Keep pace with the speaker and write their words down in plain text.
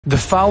The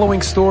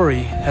following story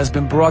has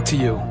been brought to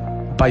you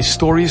by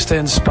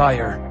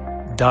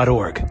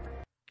StoriesToInspire.org.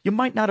 You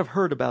might not have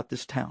heard about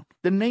this town.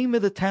 The name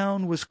of the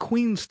town was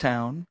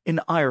Queenstown in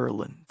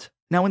Ireland.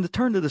 Now, in the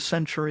turn of the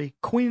century,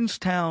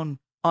 Queenstown,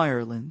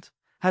 Ireland,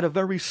 had a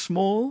very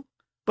small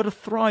but a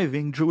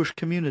thriving Jewish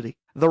community.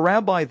 The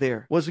rabbi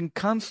there was in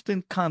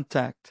constant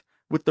contact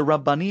with the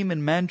Rabbanim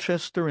in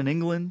Manchester in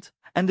England,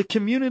 and the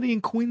community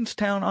in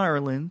Queenstown,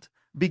 Ireland,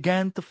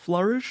 began to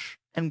flourish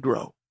and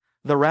grow.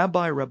 The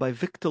Rabbi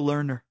Victor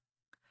Lerner,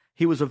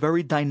 he was a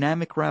very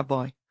dynamic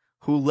rabbi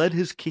who led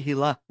his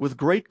kihila with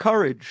great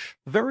courage.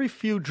 Very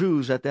few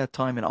Jews at that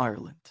time in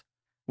Ireland.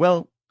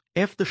 Well,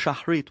 after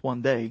Shachrit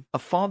one day, a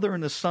father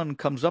and a son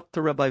comes up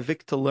to Rabbi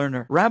Victor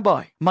Lerner.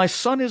 Rabbi, my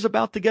son is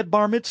about to get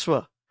bar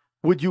mitzvah.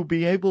 Would you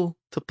be able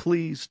to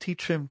please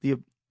teach him the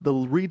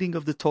reading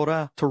of the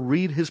Torah, to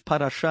read his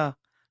parasha,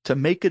 to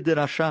make a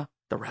dirasha?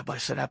 The rabbi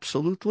said,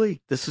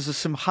 absolutely. This is a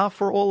simcha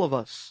for all of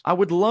us. I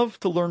would love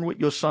to learn with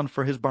your son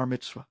for his bar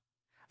mitzvah.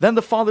 Then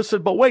the father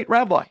said, but wait,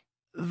 Rabbi,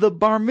 the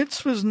bar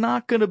mitzvah is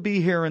not going to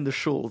be here in the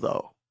shul,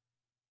 though.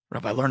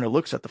 Rabbi Lerner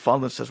looks at the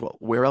father and says, well,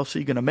 where else are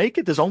you going to make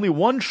it? There's only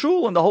one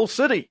shul in the whole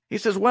city. He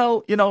says,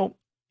 well, you know,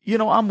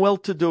 I'm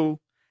well-to-do,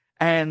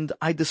 and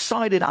I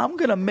decided I'm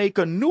going to make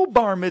a new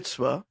bar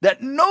mitzvah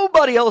that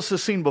nobody else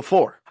has seen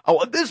before.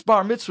 Oh, this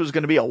bar mitzvah is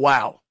going to be a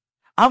wow.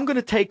 I'm going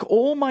to take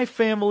all my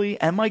family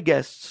and my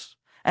guests,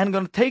 and I'm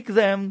going to take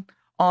them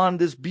on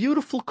this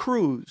beautiful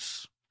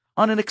cruise,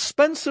 on an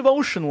expensive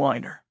ocean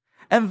liner.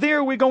 And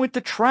there we're going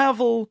to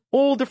travel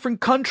all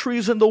different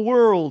countries in the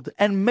world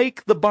and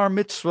make the bar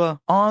mitzvah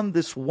on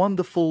this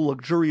wonderful,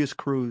 luxurious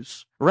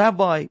cruise.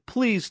 Rabbi,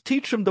 please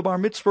teach him the bar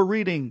mitzvah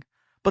reading.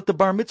 But the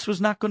bar mitzvah is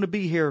not going to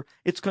be here.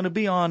 It's going to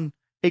be on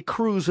a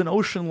cruise, an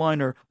ocean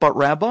liner. But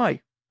Rabbi,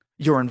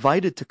 you're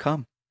invited to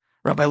come.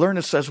 Rabbi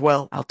Lerner says,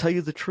 well, I'll tell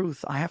you the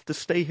truth. I have to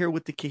stay here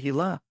with the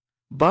kihila.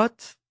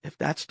 But if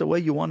that's the way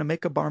you want to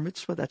make a bar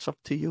mitzvah, that's up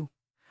to you.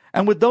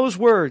 And with those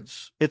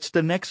words, it's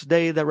the next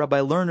day that Rabbi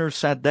Lerner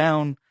sat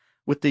down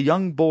with the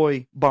young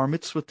boy bar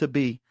mitzvah to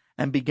be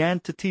and began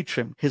to teach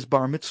him his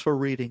bar mitzvah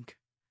reading.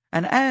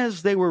 And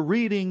as they were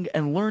reading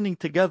and learning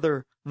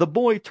together, the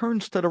boy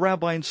turns to the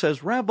rabbi and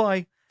says,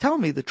 Rabbi, tell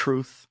me the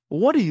truth.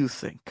 What do you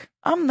think?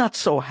 I'm not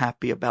so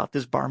happy about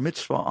this bar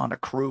mitzvah on a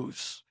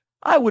cruise.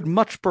 I would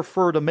much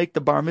prefer to make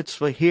the bar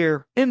mitzvah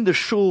here in the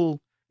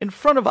shul, in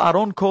front of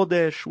Aron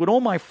Kodesh, with all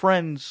my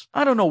friends.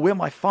 I don't know where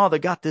my father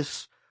got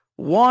this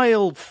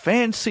wild,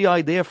 fancy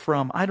idea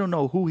from. I don't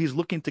know who he's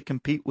looking to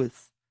compete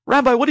with.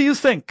 Rabbi, what do you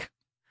think?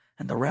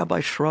 And the rabbi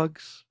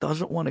shrugs,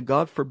 doesn't want to,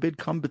 God forbid,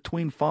 come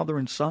between father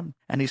and son.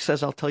 And he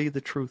says, I'll tell you the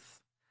truth.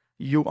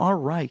 You are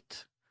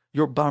right.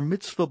 Your bar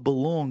mitzvah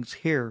belongs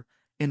here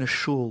in a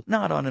shul,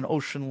 not on an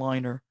ocean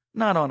liner,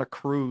 not on a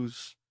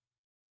cruise.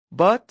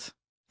 But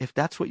if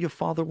that's what your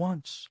father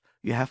wants,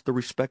 you have to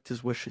respect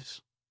his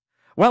wishes.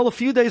 Well, a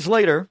few days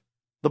later,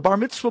 the bar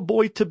mitzvah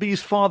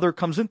boy-to-be's father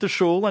comes into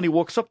shul and he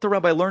walks up to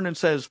Rabbi Lerner and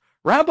says,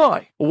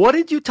 Rabbi, what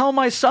did you tell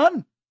my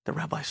son? The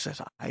rabbi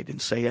says, I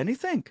didn't say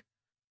anything.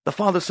 The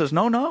father says,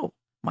 no,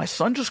 my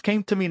son just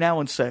came to me now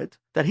and said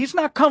that he's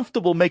not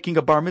comfortable making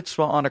a bar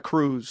mitzvah on a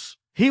cruise.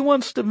 He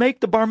wants to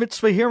make the bar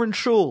mitzvah here in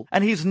shul,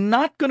 and he's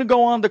not going to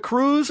go on the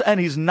cruise, and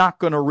he's not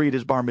going to read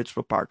his bar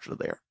mitzvah parsha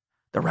there.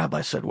 The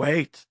rabbi said,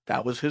 wait,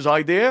 that was his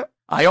idea?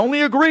 I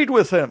only agreed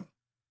with him.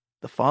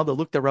 The father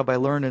looked at Rabbi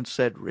Lerner and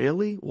said,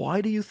 really? Why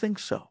do you think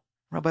so?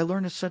 Rabbi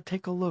Lerner said,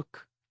 take a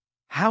look.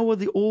 How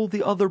are all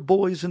the other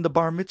boys in the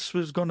bar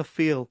mitzvahs going to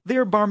feel?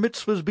 Their bar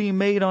mitzvahs being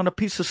made on a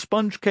piece of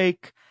sponge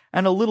cake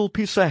and a little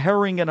piece of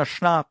herring and a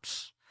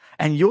schnapps.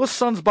 And your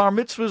son's bar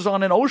mitzvahs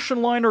on an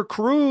ocean liner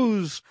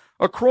cruise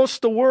across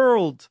the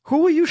world.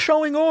 Who are you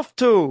showing off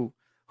to?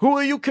 Who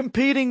are you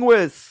competing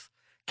with?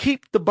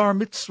 Keep the bar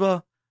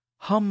mitzvah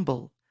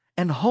humble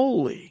and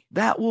holy.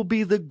 That will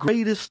be the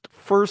greatest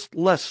first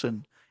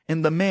lesson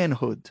in the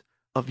manhood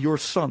of your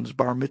son's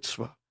bar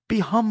mitzvah. Be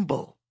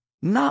humble,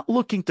 not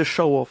looking to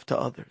show off to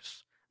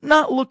others,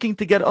 not looking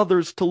to get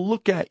others to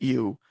look at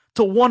you,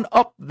 to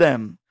one-up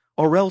them,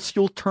 or else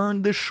you'll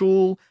turn this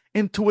shul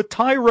into a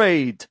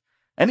tirade.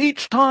 And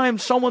each time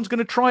someone's going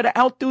to try to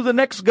outdo the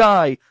next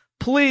guy.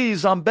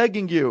 Please, I'm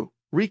begging you,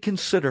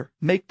 reconsider.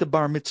 Make the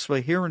bar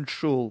mitzvah here in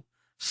shul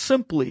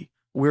simply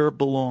where it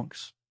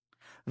belongs.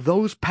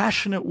 Those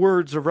passionate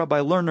words of Rabbi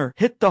Lerner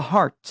hit the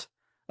heart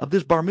of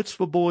this bar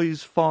mitzvah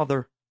boy's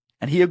father,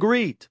 and he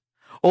agreed.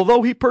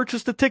 Although he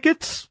purchased the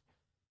tickets,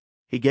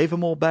 he gave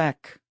them all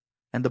back,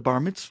 and the bar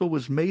mitzvah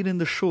was made in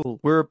the shul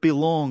where it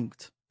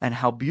belonged. And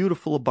how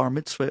beautiful a bar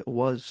mitzvah it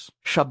was.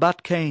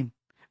 Shabbat came,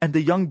 and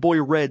the young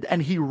boy read,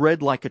 and he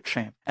read like a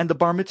champ. And the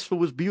bar mitzvah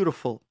was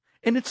beautiful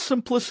in its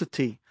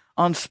simplicity,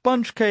 on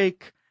sponge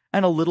cake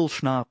and a little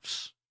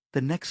schnapps.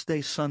 The next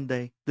day,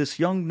 Sunday, this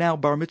young now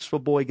bar mitzvah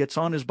boy gets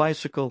on his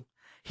bicycle.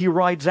 He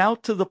rides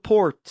out to the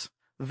port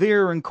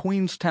there in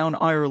Queenstown,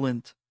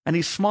 Ireland, and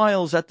he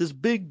smiles at this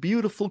big,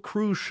 beautiful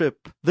cruise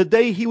ship. The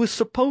day he was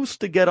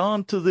supposed to get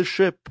onto the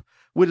ship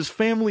with his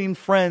family and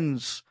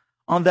friends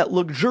on that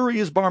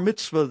luxurious bar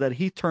mitzvah that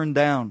he turned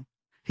down.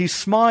 He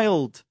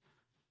smiled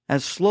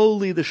As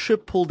slowly the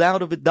ship pulled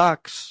out of its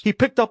docks, he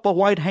picked up a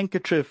white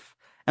handkerchief,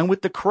 and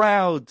with the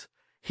crowd,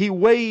 he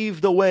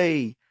waved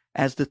away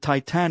as the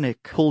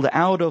Titanic pulled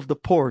out of the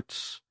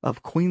ports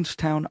of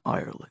Queenstown,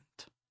 Ireland.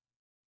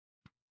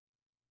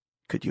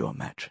 Could you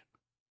imagine?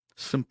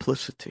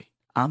 Simplicity.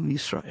 Am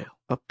Yisrael,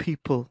 a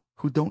people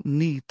who don't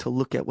need to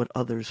look at what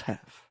others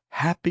have,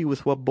 happy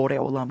with what Borei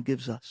Olam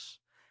gives us,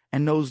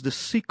 and knows the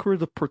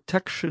secret of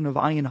protection of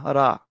Ayin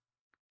Hara.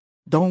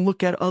 Don't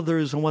look at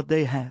others and what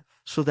they have,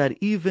 so that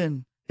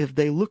even if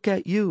they look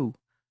at you,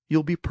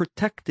 you'll be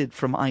protected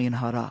from Ayin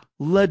Hara.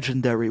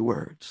 Legendary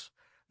words.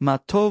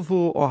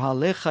 Matovu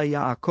ohalecha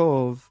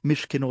Yaakov,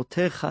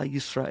 mishkenotecha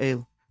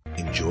Yisrael.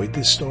 Enjoyed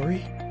this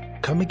story?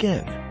 Come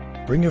again.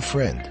 Bring a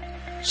friend.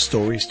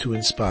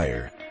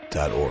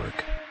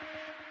 StoriesToInspire.org